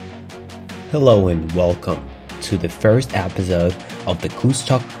Hello and welcome to the first episode of the Kuz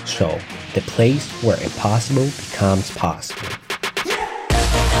Talk Show, the place where impossible becomes possible.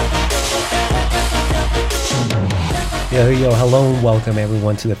 Hello and welcome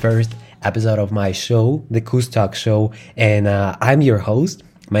everyone to the first episode of my show, the Kuz Talk Show, and I'm your host.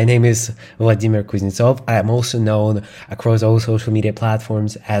 My name is Vladimir Kuznetsov. I am also known across all social media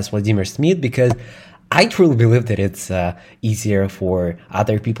platforms as Vladimir Smith because I truly believe that it's easier for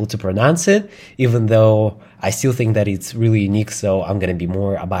other people to pronounce it, even though I still think that it's really unique, so I'm going to be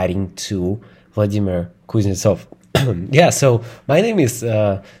more abiding to Vladimir Kuznetsov. So my name is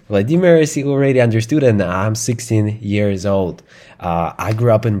Vladimir, as you already understood, and I'm 16 years old. I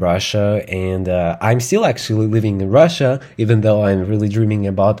grew up in Russia, and I'm still actually living in Russia, even though I'm really dreaming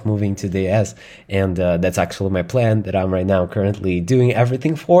about moving to the US, and that's actually my plan that I'm right now currently doing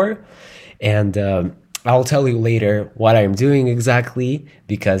everything for. And I'll tell you later what I'm doing exactly,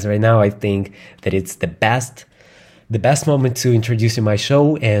 because right now I think that it's the best moment to introduce you my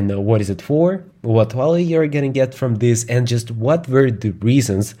show and what is it for, what value you're gonna get from this, and just what were the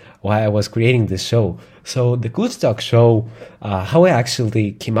reasons why I was creating this show. So the Kuz Talk Show, how I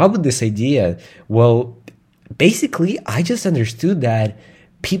actually came up with this idea, well, basically I just understood that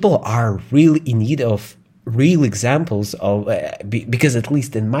people are really in need of real examples of because at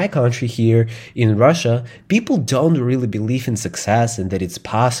least in my country here in Russia, people don't really believe in success and that it's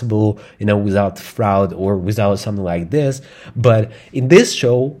possible, without fraud or without something like this. But in this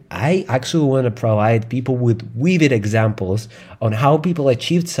show, I actually want to provide people with vivid examples on how people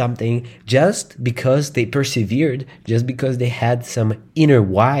achieved something just because they persevered, just because they had some inner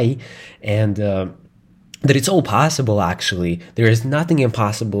why, and that it's all possible, actually. There is nothing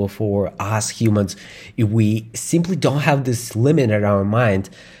impossible for us humans if we simply don't have this limit in our mind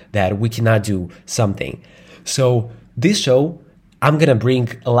that we cannot do something. So this show, I'm going to bring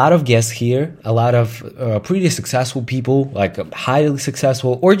a lot of guests here, a lot of pretty successful people, like highly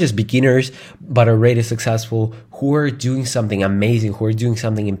successful or just beginners, but already successful, who are doing something amazing, who are doing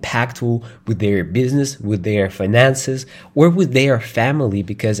something impactful with their business, with their finances, or with their family,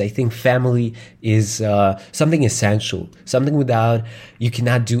 because I think family is something essential, something without, you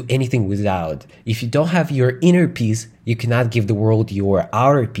cannot do anything without. If you don't have your inner peace, you cannot give the world your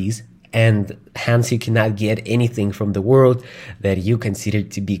outer peace, and hence you cannot get anything from the world that you consider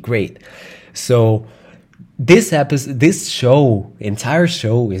to be great. So this entire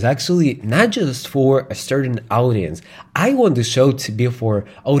show is actually not just for a certain audience. I want the show to be for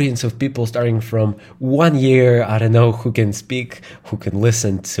audience of people starting from 1 year, who can speak, who can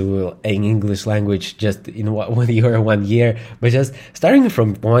listen to an English language just in 1 year or 1 year, but just starting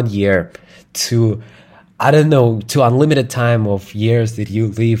from 1 year to to unlimited time of years that you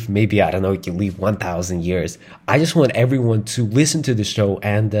live. Maybe, you live 1,000 years. I just want everyone to listen to the show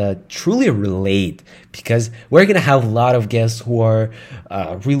and truly relate, because we're going to have a lot of guests who are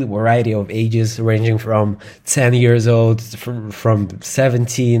really variety of ages, ranging from 10 years old, from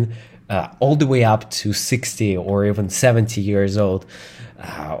 17, all the way up to 60 or even 70 years old.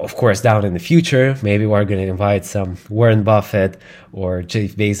 Of course, down in the future, maybe we're going to invite some Warren Buffett or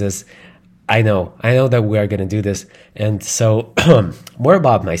Jeff Bezos. I know that we are going to do this. And so more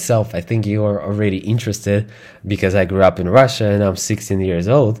about myself. I think you are already interested because I grew up in Russia and I'm 16 years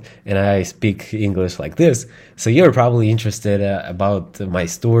old and I speak English like this. So you're probably interested about my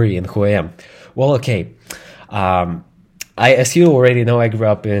story and who I am. Well, okay. As you already know, I grew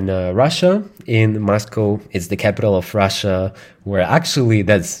up in Russia, in Moscow. It's the capital of Russia, where actually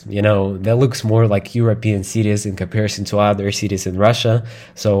that looks more like European cities in comparison to other cities in Russia.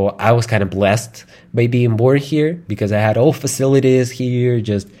 So I was kind of blessed by being born here because I had all facilities here,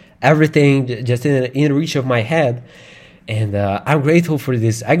 just everything, just in reach of my head. And I'm grateful for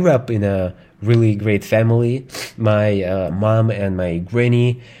this. I grew up in a really great family. My mom and my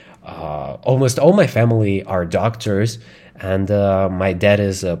granny, almost all my family are doctors. And my dad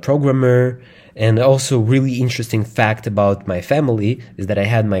is a programmer. And also really interesting fact about my family is that I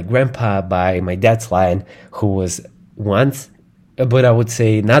had my grandpa by my dad's line, who was once, but I would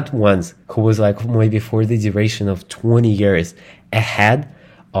say not once, who was like maybe for the duration of 20 years ahead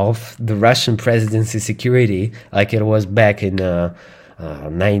of the Russian presidency security, like it was back in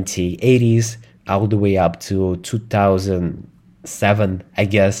 1980s, all the way up to 2007, I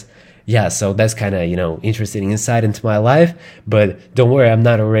guess. Yeah, so that's kind of, interesting insight into my life. But don't worry, I'm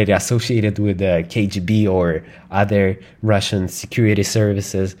not already associated with the KGB or other Russian security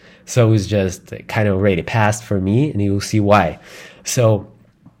services. So it's just kind of already passed for me, and you'll see why. So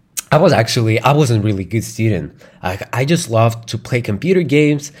I wasn't really a good student. I just loved to play computer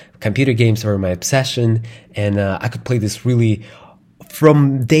games. Computer games were my obsession. And I could play this really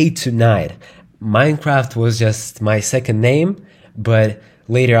from day to night. Minecraft was just my second name, but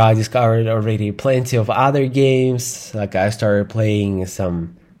later I discovered already plenty of other games. Like I started playing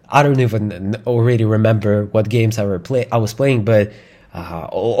some, I don't even already remember what games I was playing, but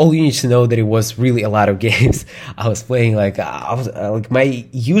all you need to know that it was really a lot of games I was playing. Like I was like my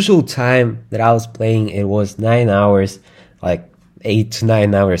usual time that I was playing, it was 9 hours, like 8 to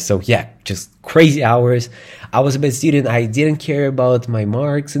 9 hours. So yeah, just crazy hours. I was a bad student. I didn't care about my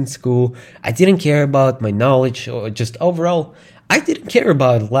marks in school. I didn't care about my knowledge or just overall. I didn't care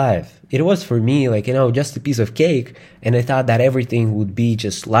about life. It was for me like, just a piece of cake. And I thought that everything would be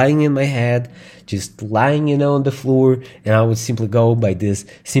just lying in my head, just lying, on the floor. And I would simply go by this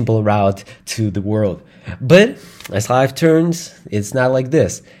simple route to the world. But as life turns, it's not like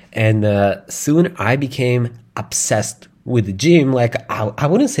this. And soon I became obsessed with the gym. Like I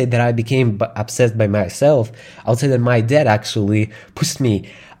wouldn't say that I became obsessed by myself. I would say that my dad actually pushed me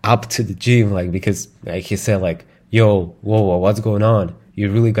up to the gym, like because like he said like, yo, whoa, what's going on?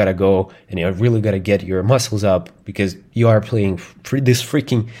 You really gotta go and you really gotta get your muscles up because you are playing this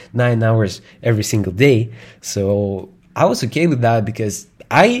freaking 9 hours every single day. So I was okay with that because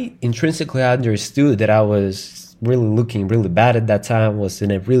I intrinsically understood that I was really looking really bad at that time, was in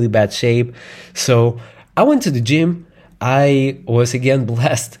a really bad shape. So I went to the gym. I was again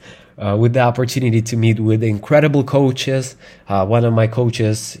blessed with the opportunity to meet with incredible coaches. One of my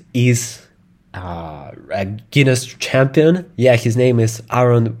coaches is a Guinness champion. Yeah, his name is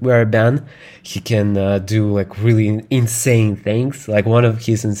Aaron Werban. He can do like really insane things. Like one of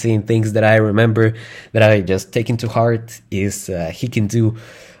his insane things that I remember that I just taken to heart is he can do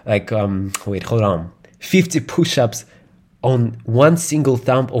like 50 push-ups on one single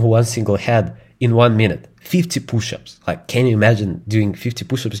thumb or one single head in 1 minute. 50 push-ups. Like, can you imagine doing 50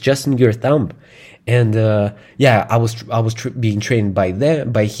 push-ups just in your thumb? And I was being trained by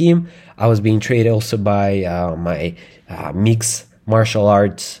him. I was being trained also by my mixed martial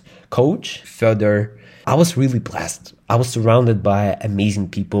arts coach, Fedor. I was really blessed. I was surrounded by amazing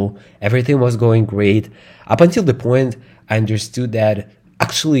people. Everything was going great up until the point I understood that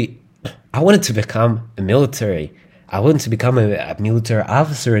actually I wanted to become a military. I wanted to become a military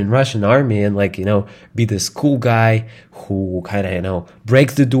officer in Russian army and be this cool guy who kind of,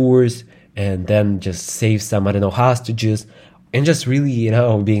 breaks the doors and then just saves some, hostages and just really,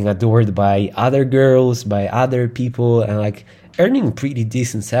 being adored by other girls, by other people and earning pretty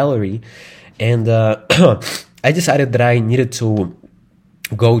decent salary. And I decided that I needed to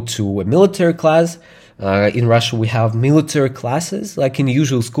go to a military class. In Russia, we have military classes, like in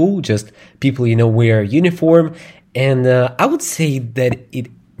usual school, just people, wear uniform. And I would say that it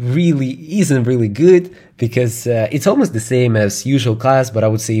really isn't really good because it's almost the same as usual class, but I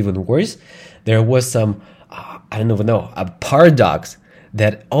would say even worse. There was some, I don't even know, a paradox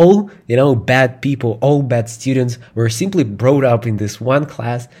that all, bad people, all bad students were simply brought up in this one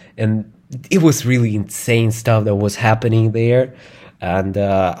class. And it was really insane stuff that was happening there. And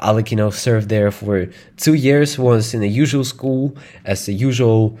I served there for 2 years, once in a usual school as a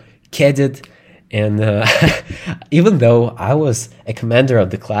usual cadet. And even though I was a commander of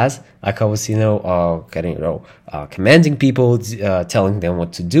the class, I was, commanding people, telling them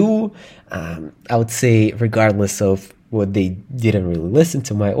what to do. I would say regardless of what they didn't really listen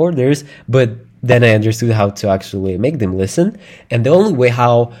to my orders, but then I understood how to actually make them listen. And the only way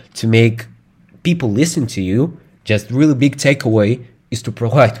how to make people listen to you, just really big takeaway, is to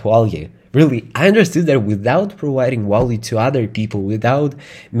provide value. Really, I understood that without providing value to other people, without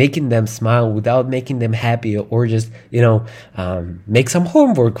making them smile, without making them happy, or just, make some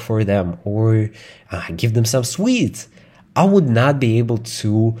homework for them or give them some sweets, I would not be able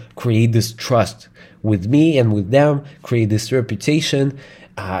to create this trust with me and with them, create this reputation,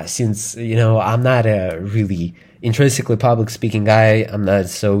 since, I'm not a really intrinsically public speaking guy. I'm not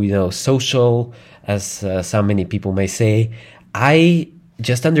so, social as so many people may say. I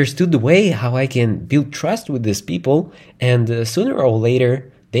just understood the way how I can build trust with these people, and sooner or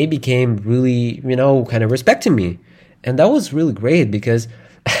later they became really, kind of respecting me, and that was really great because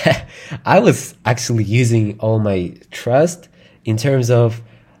I was actually using all my trust in terms of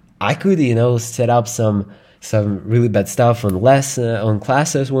I could, set up some really bad stuff on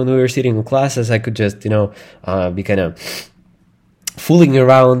classes when we were sitting in classes. I could just, be kind of fooling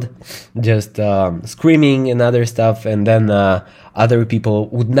around, just screaming and other stuff, and then other people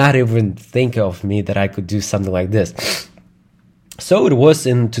would not even think of me that I could do something like this. So it was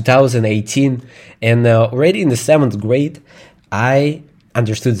in 2018, and already in the 7th grade, I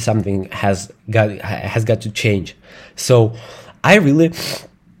understood something has got to change. So I really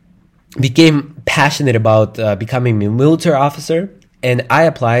became passionate about becoming a military officer. and I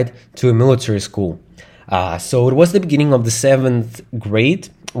applied to a military school. So it was the beginning of the 7th grade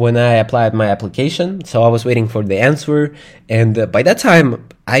when I applied my application. So I was waiting for the answer, and by that time,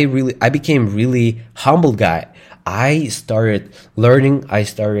 I became really humble guy. I started learning. I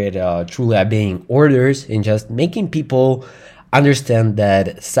started truly obeying orders and just making people understand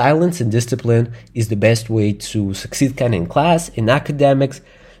that silence and discipline is the best way to succeed kind of in class, in academics.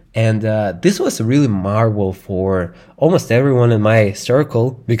 And this was really marvel for almost everyone in my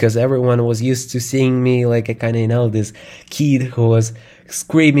circle, because everyone was used to seeing me like a kind of, this kid who was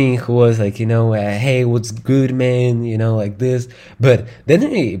screaming, who was like, hey, what's good, man, like this. But then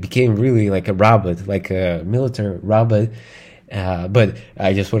I became really like a robot, like a military robot. But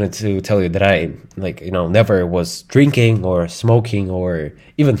I just wanted to tell you that I, never was drinking or smoking or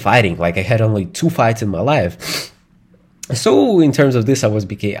even fighting. Like, I had only 2 fights in my life. So in terms of this, I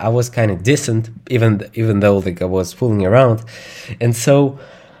was kind of distant, even though like I was fooling around. And so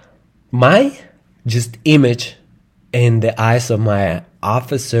my just image in the eyes of my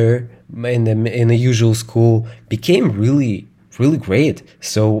officer in the usual school became really, really great.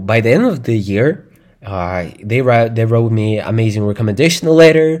 So by the end of the year, they wrote me amazing recommendation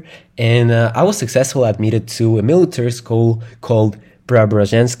letter, and I was successfully admitted to a military school called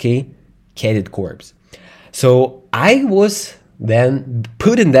Preobrazhensky Cadet Corps. So I was then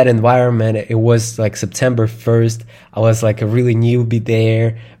put in that environment. It was like September 1st. I was like a really newbie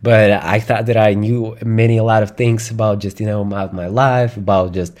there, but I thought that I knew a lot of things about just, about my life,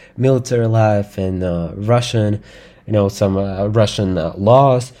 about just military life and Russian, some Russian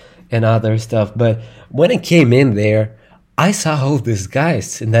laws and other stuff. But when I came in there, I saw all these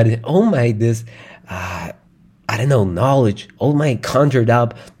guys and that, knowledge, all my conjured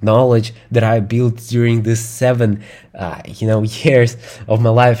up knowledge that I built during this 7, years of my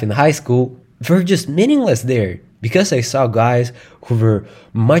life in high school were just meaningless there, because I saw guys who were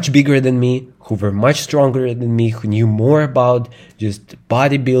much bigger than me, who were much stronger than me, who knew more about just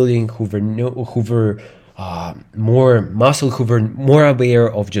bodybuilding, who were more muscle, who were more aware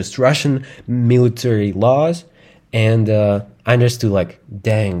of just Russian military laws, and I understood like,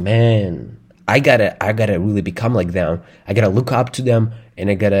 dang man, I gotta really become like them. I gotta look up to them, and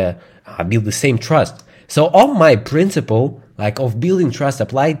I gotta build the same trust. So all my principle, like of building trust,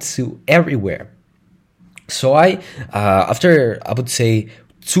 applied to everywhere. So after I would say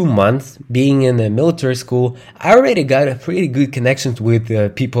 2 months being in a military school, I already got a pretty good connections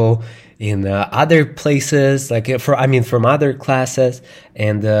with people in other places, from other classes,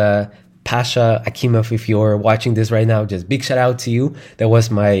 and Pasha Akimov, if you're watching this right now, just big shout out to you. That was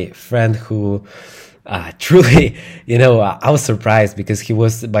my friend who truly, I was surprised, because he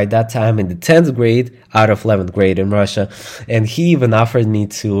was by that time in the 10th grade out of 11th grade in Russia. And he even offered me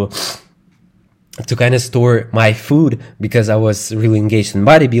to kind of store my food, because I was really engaged in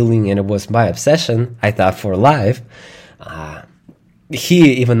bodybuilding and it was my obsession, I thought, for life.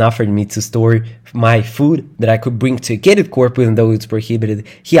 He even offered me to store my food that I could bring to a cadet corps, even though it's prohibited.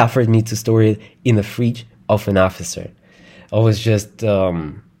 He offered me to store it in the fridge of an officer. I was just,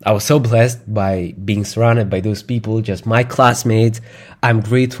 I was so blessed by being surrounded by those people, just my classmates. I'm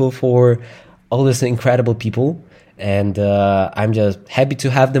grateful for all these incredible people, and I'm just happy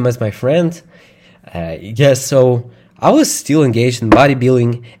to have them as my friends. So I was still engaged in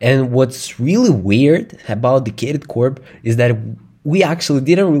bodybuilding, and what's really weird about the cadet corps is that we actually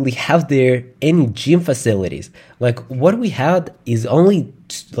didn't really have there any gym facilities. Like, what we had is only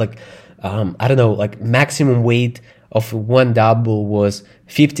maximum weight of one dumbbell was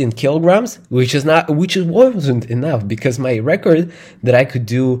 15 kilograms, which wasn't enough, because my record that I could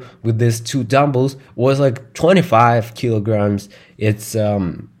do with these 2 dumbbells was like 25 kilograms. It's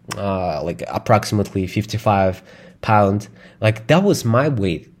approximately 55 pounds. Like, that was my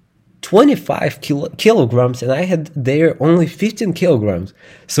weight. 25 kilograms, and I had there only 15 kilograms.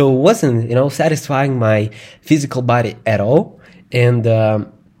 So it wasn't, satisfying my physical body at all. And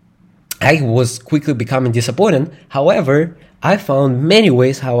I was quickly becoming disappointed. However, I found many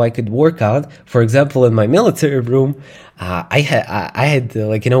ways how I could work out. For example, in my military room, we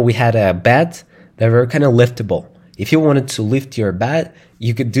had a bed that were kind of liftable. If you wanted to lift your bed,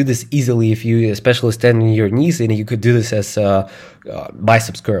 you could do this easily if you especially stand on your knees, and you could do this as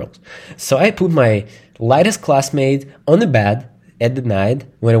biceps curls. So I put my lightest classmate on the bed at the night,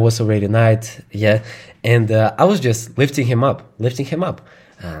 when it was already night, and I was just lifting him up.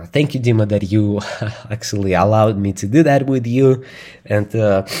 Thank you, Dima, that you actually allowed me to do that with you. And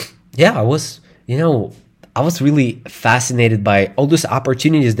I was really fascinated by all those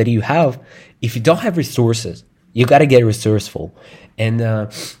opportunities that you have. If you don't have resources, you got to get resourceful. And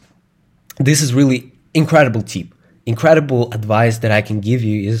this is really incredible tip. incredible advice that I can give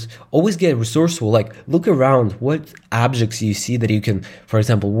you is always get resourceful. Like, look around what objects you see that you can, for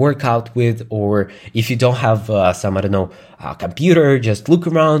example, work out with, or if you don't have some, I don't know, computer, just look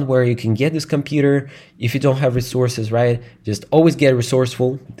around where you can get this computer. If you don't have resources, right, just always get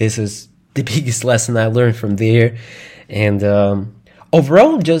resourceful. This is the biggest lesson I learned from there. And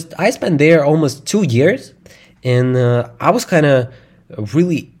overall, just I spent there almost 2 years, and I was kind of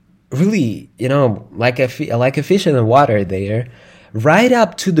really, like a fish in the water there, right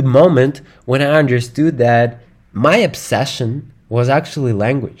up to the moment when I understood that my obsession was actually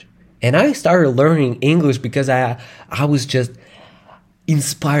language. And I started learning English because I was just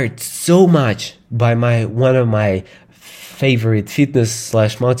inspired so much by one of my favorite fitness /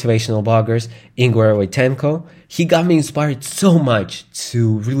 motivational bloggers, Igor Wojtenko. He got me inspired so much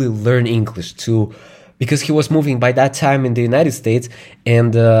to really learn English, because he was moving by that time in the United States.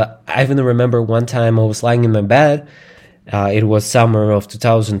 And I even remember one time I was lying in my bed. It was summer of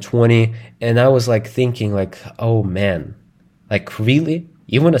 2020. And I was like thinking like, oh man, like really?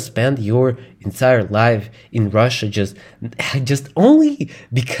 You want to spend your entire life in Russia just only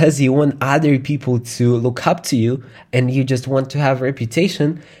because you want other people to look up to you and you just want to have a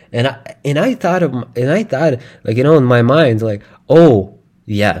reputation? And I thought like, in my mind, like, oh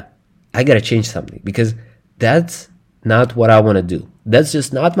yeah, I gotta change something, because that's not what I want to do. That's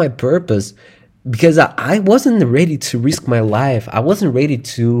just not my purpose, because I wasn't ready to risk my life. I wasn't ready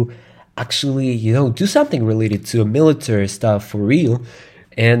to actually, do something related to military stuff for real.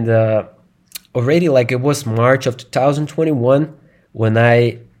 And already, like, it was March of 2021 when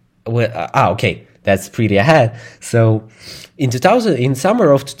okay, that's pretty ahead. So in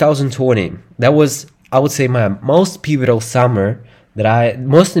summer of 2020, that was, I would say, my most pivotal summer,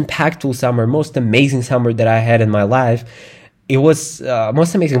 most impactful summer, most amazing summer that I had in my life. It was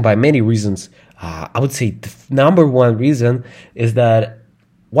most amazing by many reasons. I would say the number one reason is that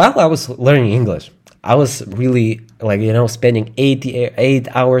while I was learning English, I was really, like, spending 8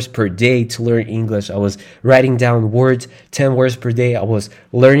 hours per day to learn English. I was writing down words, 10 words per day. I was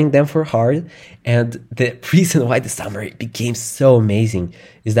learning them for hard. And the reason why the summer became so amazing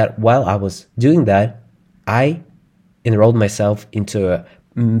is that while I was doing that, I enrolled myself into a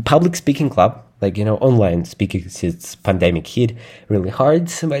public speaking club, like, online speaking, since pandemic hit really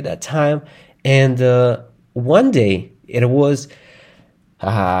hard by that time. And one day it was,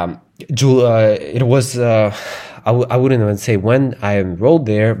 I wouldn't even say when I enrolled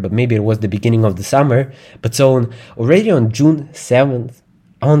there, but maybe it was the beginning of the summer. But so already on June 7th,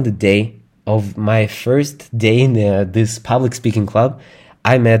 on the day of my first day in this public speaking club,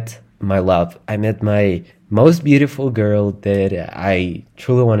 I met my love. I met my most beautiful girl that I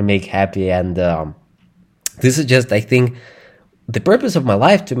truly want to make happy. And this is just, I think, the purpose of my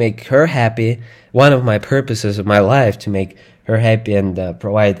life, to make her happy. One of my purposes of my life, to make her happy and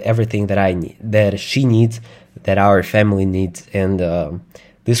provide everything that I need, that she needs, that our family needs. And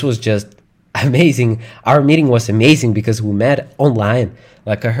this was just amazing. Our meeting was amazing because we met online.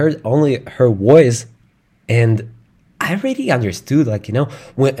 Like, I heard only her voice, and I already understood, like,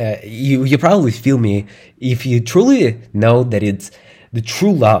 when you probably feel me if you truly know that it's the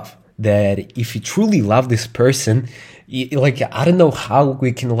true love, that if you truly love this person, like, I don't know how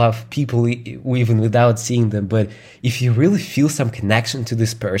we can love people even without seeing them, but if you really feel some connection to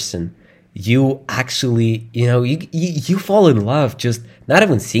this person, you actually, you fall in love just not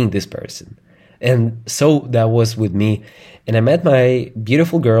even seeing this person. And so that was with me. And I met my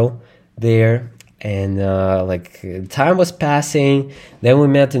beautiful girl there, and time was passing. Then we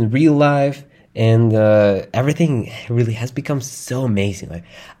met in real life, and everything really has become so amazing. Like,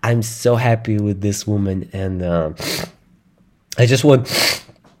 I'm so happy with this woman, and I just want,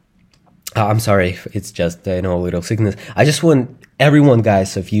 I'm sorry, it's just, a little sickness. I just want everyone,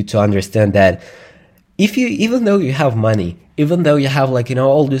 guys, of you to understand that even though you have money, even though you have, like,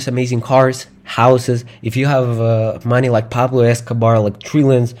 all these amazing cars, houses, if you have money like Pablo Escobar, like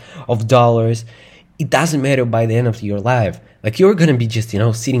trillions of dollars, it doesn't matter by the end of your life. Like, you're going to be just,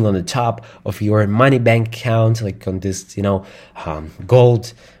 sitting on the top of your money bank account, like on this,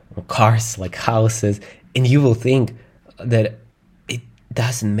 gold, cars, like houses, and you will think that it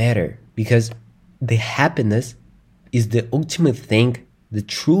doesn't matter, because the happiness is the ultimate thing that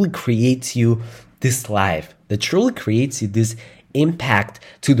truly creates you this life, that truly creates you this impact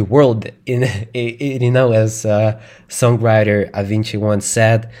to the world. As songwriter Avicii once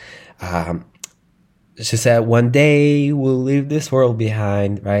said, she said, one day we'll leave this world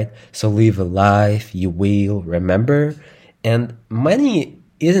behind, right? So live a life you will remember. And money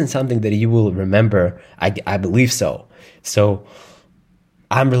isn't something that you will remember. I believe so. So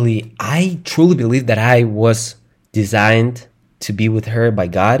I truly believe that I was designed to be with her by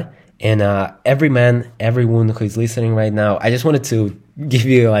God. And every man, everyone who is listening right now, I just wanted to give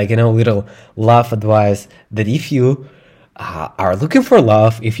you little love advice that if you are looking for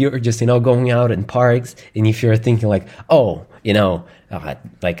love, if you're just going out in parks, and if you're thinking like, oh,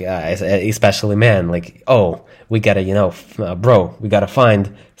 especially men, like, oh, we gotta bro, we gotta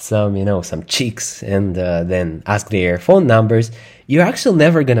find some chicks and then ask their phone numbers, you're actually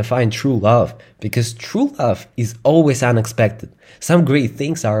never gonna find true love, because true love is always unexpected. Some great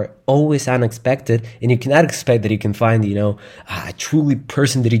things are always unexpected, and you cannot expect that you can find a truly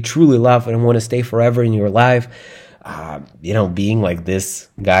person that you truly love and want to stay forever in your life. Being like this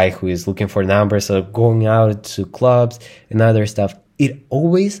guy who is looking for numbers or going out to clubs and other stuff, it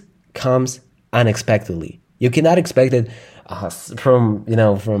always comes unexpectedly. You cannot expect it from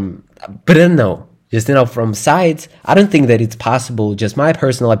but I don't know, just from sides. I don't think that it's possible, just my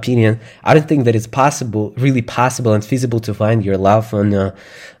personal opinion, I don't think that it's really possible and feasible to find your love on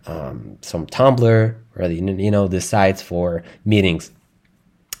some Tumblr or the sites for meetings.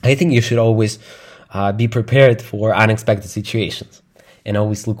 I think you should always be prepared for unexpected situations and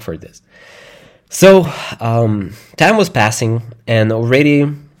always look for this. So time was passing, and already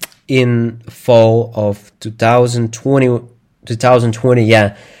in fall of 2020,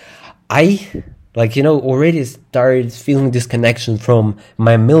 I already started feeling this connection from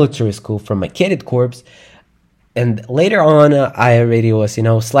my military school, from my cadet corps. And later on, I already was,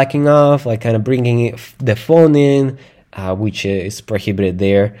 slacking off, kind of bringing the phone in, which is prohibited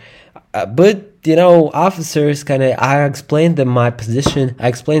there. But officers I explained them my position. I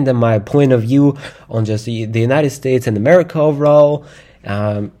explained them my point of view on just the United States and America overall.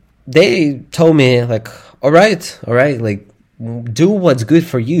 They told me all right, do what's good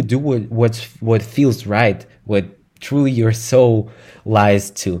for you. Do what feels right, what truly your soul lies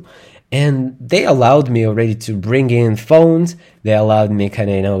to. And they allowed me already to bring in phones. They allowed me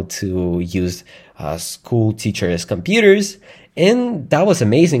to use school teachers' computers. And that was an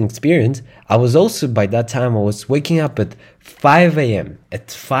amazing experience. I was also, by that time, I was waking up at 5 a.m.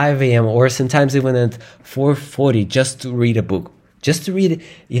 or sometimes even at 4:40 just to read a book. Just to read,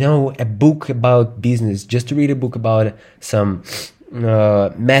 a book about business. Just to read a book about some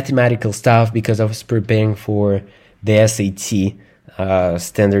mathematical stuff, because I was preparing for the SAT,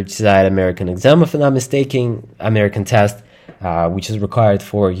 Standardized American Exam, if I'm not mistaken, American test, which is required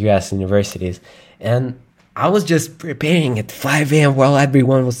for U.S. universities. And I was just preparing at 5 a.m. while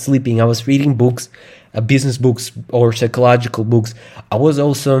everyone was sleeping. I was reading books, business books or psychological books. I was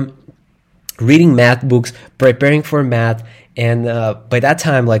also reading math books, preparing for math. And by that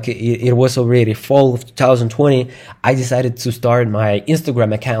time, it was already fall of 2020, I decided to start my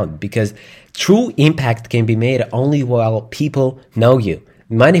Instagram account, because true impact can be made only while people know you.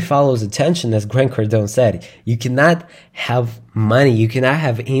 Money follows attention, as Grant Cardone said. You cannot have money, you cannot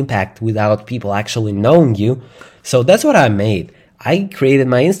have impact without people actually knowing you. So that's what I made. I created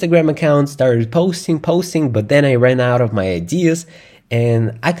my Instagram account, started posting, but then I ran out of my ideas,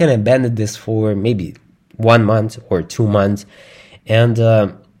 and I kind of abandoned this for maybe 1 month or 2 months. And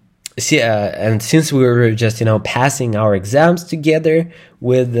since we were just passing our exams together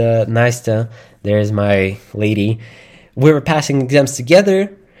with Nasta, there's my lady, we were passing exams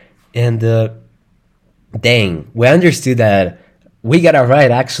together, and we understood that we gotta write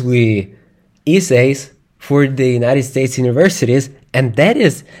actually essays for the United States universities, and that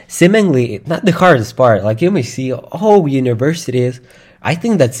is seemingly not the hardest part. You may see, universities, I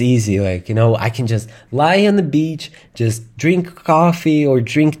think that's easy. I can just lie on the beach, just drink coffee or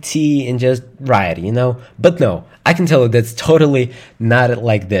drink tea and just write, But no, I can tell you that's totally not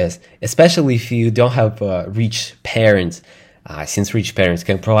like this, especially if you don't have rich parents, since rich parents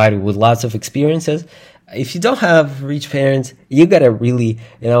can provide you with lots of experiences. If you don't have rich parents, you gotta really,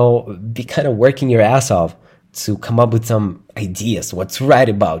 be kind of working your ass off to come up with some ideas, what to write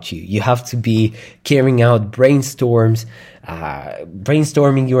about you. You have to be carrying out brainstorms,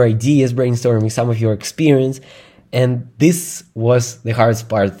 brainstorming your ideas, brainstorming some of your experience. And this was the hardest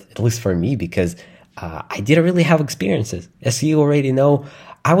part, at least for me, because I didn't really have experiences. As you already know,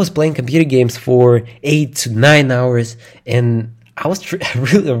 I was playing computer games for 8 to 9 hours, and I was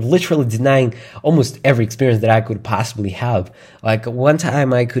literally denying almost every experience that I could possibly have. One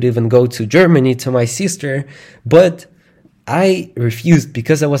time I could even go to Germany to my sister, but I refused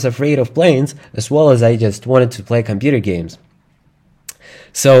because I was afraid of planes, as well as I just wanted to play computer games.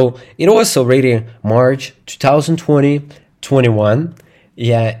 So it was already March 2021,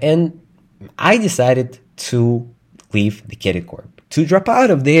 and I decided to leave the Cadet Corps. to drop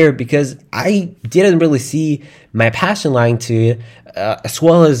out of there because I didn't really see my passion lying to it, as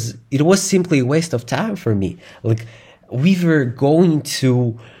well as it was simply a waste of time for me. Like, we were going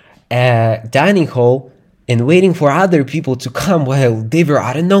to a dining hall and waiting for other people to come while they were,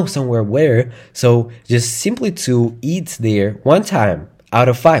 I don't know, somewhere where. So just simply to eat there one time out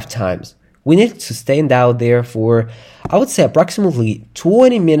of 5 times, we needed to stand out there for, I would say, approximately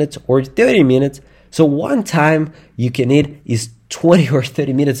 20 minutes or 30 minutes. So one time you can eat is 20 or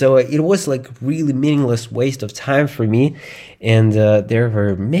 30 minutes. So it was like really meaningless waste of time for me. And there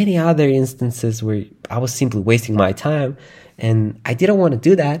were many other instances where I was simply wasting my time, and I didn't want to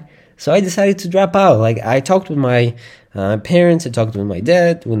do that. So I decided to drop out. Like, I talked with my parents, I talked with my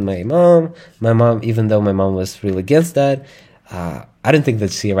dad, with my mom. My mom, even though my mom was really against that, I don't think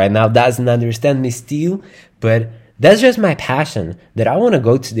that she right now doesn't understand me still, but that's just my passion, that I want to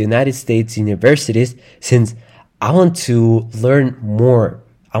go to the United States universities since I want to learn more.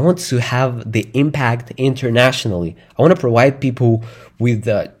 I want to have the impact internationally. I want to provide people with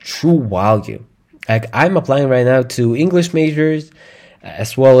the true value. Like, I'm applying right now to English majors,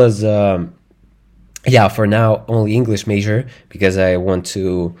 as well as, for now, only English major, because I want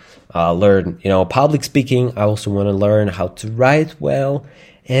to learn, public speaking. I also want to learn how to write well,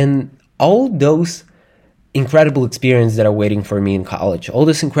 and all those incredible experiences that are waiting for me in college, all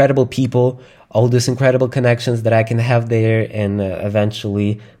those incredible people, all those incredible connections that I can have there, and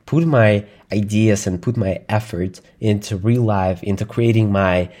eventually put my ideas and put my effort into real life, into creating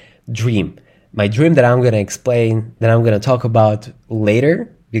my dream that I'm going to explain, that I'm going to talk about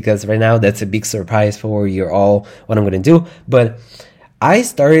later, because right now that's a big surprise for you all, what I'm going to do. But I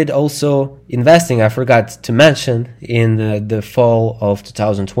started also investing, I forgot to mention, in the fall of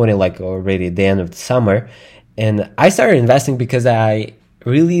 2020, like already at the end of the summer. And I started investing because I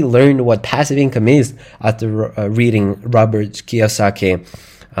really learned what passive income is after reading Robert Kiyosaki,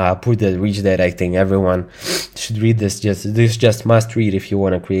 Poor Dad Rich Dad. I think everyone should read this. This just must read if you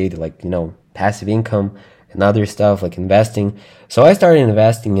want to create, like, passive income and other stuff like investing. So I started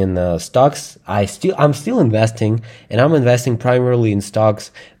investing in stocks. I'm still investing, and I'm investing primarily in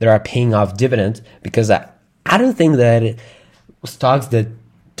stocks that are paying off dividends, because I don't think that stocks that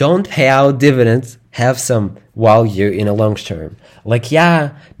don't pay out dividends have some value in a long term. Like,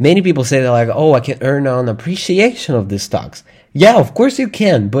 many people say that, like, oh, I can earn on appreciation of these stocks. Yeah, of course you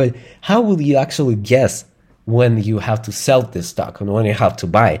can, but how will you actually guess when you have to sell this stock and when you have to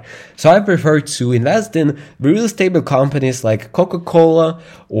buy? So I prefer to invest in real stable companies like Coca-Cola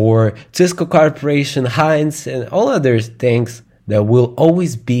or Cisco Corporation, Heinz, and all other things that will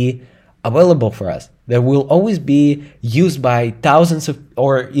always be available for us, that will always be used by thousands of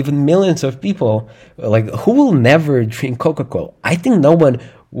or even millions of people. Like, who will never drink Coca-Cola? I think no one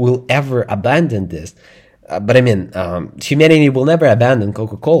will ever abandon this. But I mean, humanity will never abandon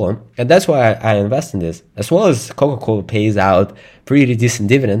Coca-Cola, and that's why I invest in this, as well as Coca-Cola pays out pretty decent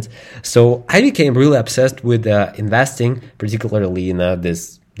dividends. So I became really obsessed with investing, particularly in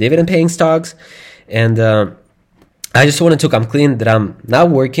this dividend-paying stocks. And I just wanted to come clean that I'm not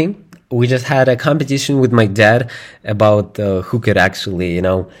working. We just had a competition with my dad about who could actually,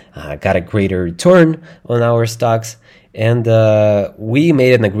 got a greater return on our stocks. And we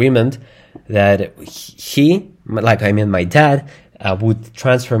made an agreement that my dad, would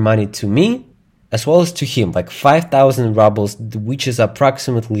transfer money to me as well as to him, like 5,000 rubles, which is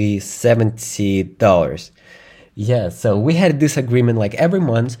approximately $70. Yeah, so we had this agreement, like every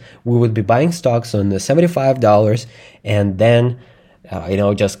month we would be buying stocks on the $75, and then,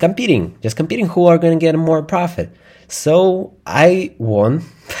 just competing who are going to get more profit. So I won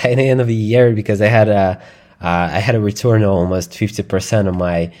by the end of the year because I had a return of almost 50% of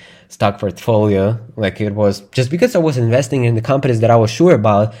my stock portfolio. Like, it was just because I was investing in the companies that I was sure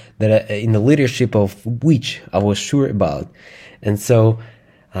about, that in the leadership of which I was sure about. And so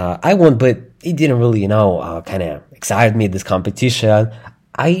I won, but it didn't really, kind of excite me, this competition.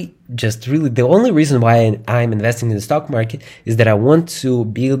 I just really, the only reason why I'm investing in the stock market is that I want to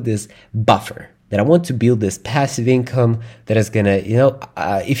build this buffer, that I want to build this passive income that is going to,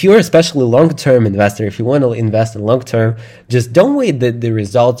 if you're especially long-term investor, if you want to invest in long-term, just don't wait that the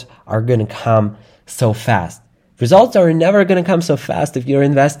results are going to come so fast. Results are never going to come so fast if you're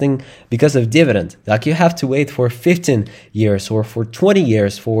investing because of dividends. Like, you have to wait for 15 years or for 20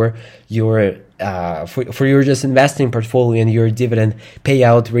 years for your for your just investing portfolio and your dividend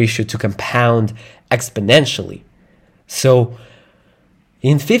payout ratio to compound exponentially. So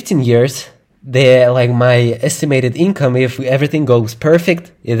in 15 years, my estimated income, if everything goes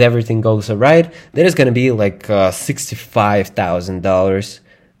perfect, if everything goes all right, there is going to be like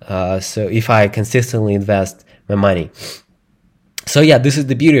 $65,000. So if I consistently invest my money. So yeah, this is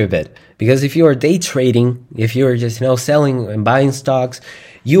the beauty of it. Because if you are day trading, if you're just, selling and buying stocks,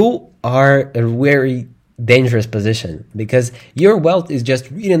 you are a very dangerous position, because your wealth is just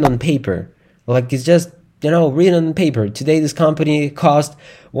written on paper. Like, it's just, written on paper. Today, this company cost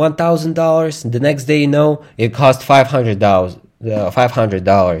 $1,000. The next day, it cost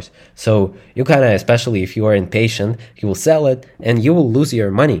 $500. So you kind of, especially if you are impatient, you will sell it and you will lose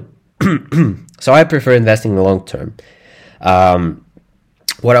your money. So I prefer investing in the long term.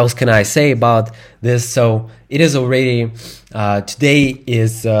 What else can I say about this? So it is already, today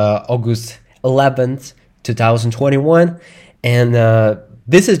is August 11th, 2021. And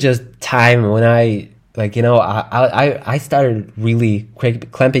this is just time when I started really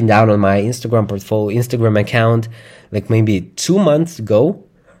clamping down on my Instagram account, like maybe 2 months ago.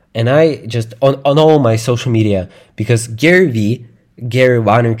 And I just, on all my social media, because Gary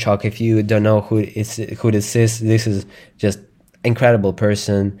Vaynerchuk, if you don't know who this is just incredible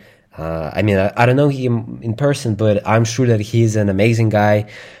person. I don't know him in person, but I'm sure that he's an amazing guy.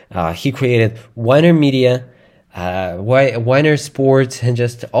 He created Vayner Media, Vayner Sports, and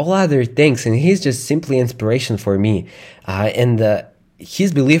just all other things. And he's just simply inspiration for me. And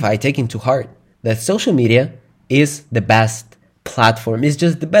his belief I take into heart, that social media is the best platform. It's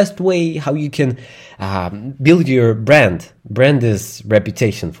just the best way how you can build your brand. Brand is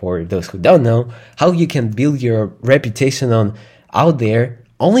reputation, for those who don't know. How you can build your reputation out there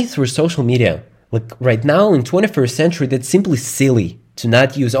only through social media. Like right now in 21st century, that's simply silly to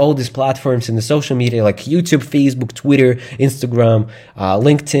not use all these platforms in the social media like YouTube, Facebook, Twitter, Instagram,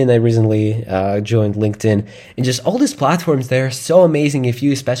 LinkedIn. I recently joined LinkedIn, and just all these platforms, they're so amazing if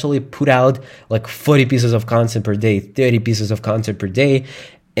you especially put out like 40 pieces of content per day, 30 pieces of content per day.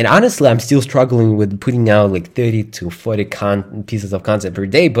 And honestly, I'm still struggling with putting out like 30 to 40 pieces of content per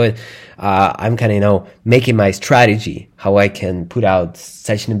day, but I'm kind of, making my strategy how I can put out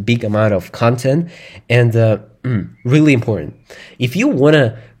such a big amount of content. And really important. If you want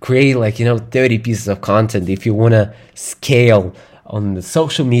to create 30 pieces of content, if you want to scale on the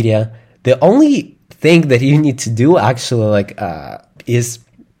social media, the only thing that you need to do actually is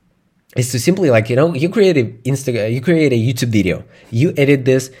to simply you create a YouTube video, you edit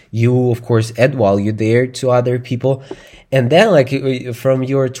this, you of course add value there to other people, and then from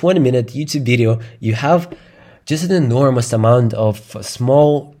your 20-minute YouTube video, you have just an enormous amount of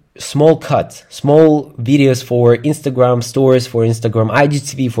small cuts, small videos for Instagram stories, for Instagram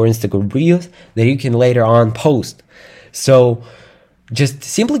IGTV, for Instagram Reels that you can later on post. So just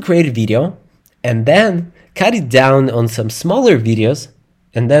simply create a video and then cut it down on some smaller videos,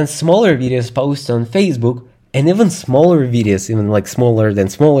 and then smaller videos post on Facebook, and even smaller videos, even smaller than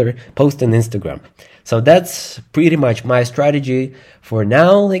smaller, post on Instagram. So that's pretty much my strategy for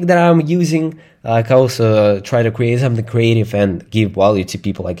now, that I'm using. I also try to create something creative and give value to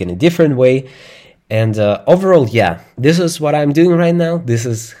people in a different way. And overall, yeah, this is what I'm doing right now. This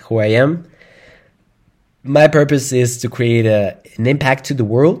is who I am. My purpose is to create an impact to the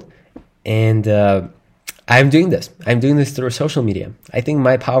world, and I'm doing this. I'm doing this through social media. I think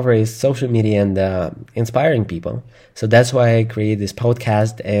my power is social media and inspiring people. So that's why I created this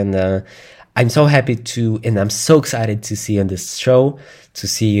podcast, and I'm so happy and I'm so excited to see you on this show, to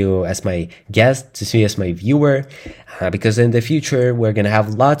see you as my guest, to see you as my viewer, because in the future, we're going to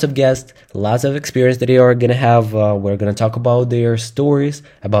have lots of guests, lots of experience that they are going to have. We're going to talk about their stories,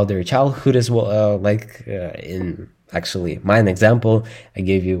 about their childhood as well, in actually mine example, I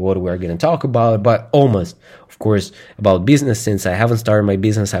gave you what we're going to talk about, but almost, of course, about business. Since I haven't started my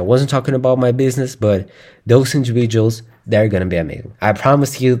business, I wasn't talking about my business, but those individuals, they're going to be amazing. I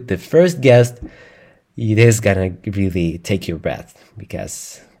promise you, the first guest, it is going to really take your breath,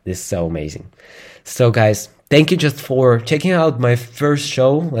 because this is so amazing. So guys, thank you just for checking out my first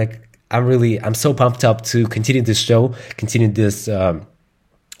show. I'm so pumped up to continue this show, continue this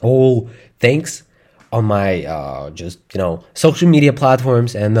whole things on my social media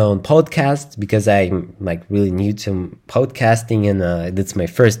platforms and on podcasts, because I'm really new to podcasting, and it's my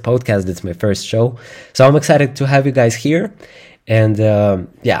first podcast, it's my first show. So I'm excited to have you guys here. And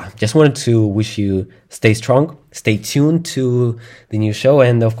just wanted to wish you stay strong, stay tuned to the new show,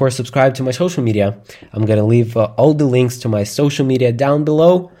 and of course subscribe to my social media. I'm gonna leave all the links to my social media down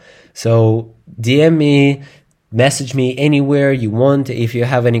below. So DM me, message me anywhere you want. If you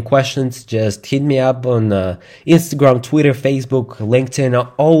have any questions, just hit me up on Instagram, Twitter, Facebook,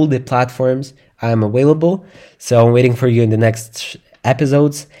 LinkedIn, all the platforms. I'm available. So I'm waiting for you in the next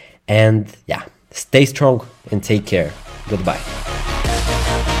episodes. And stay strong and take care. Goodbye.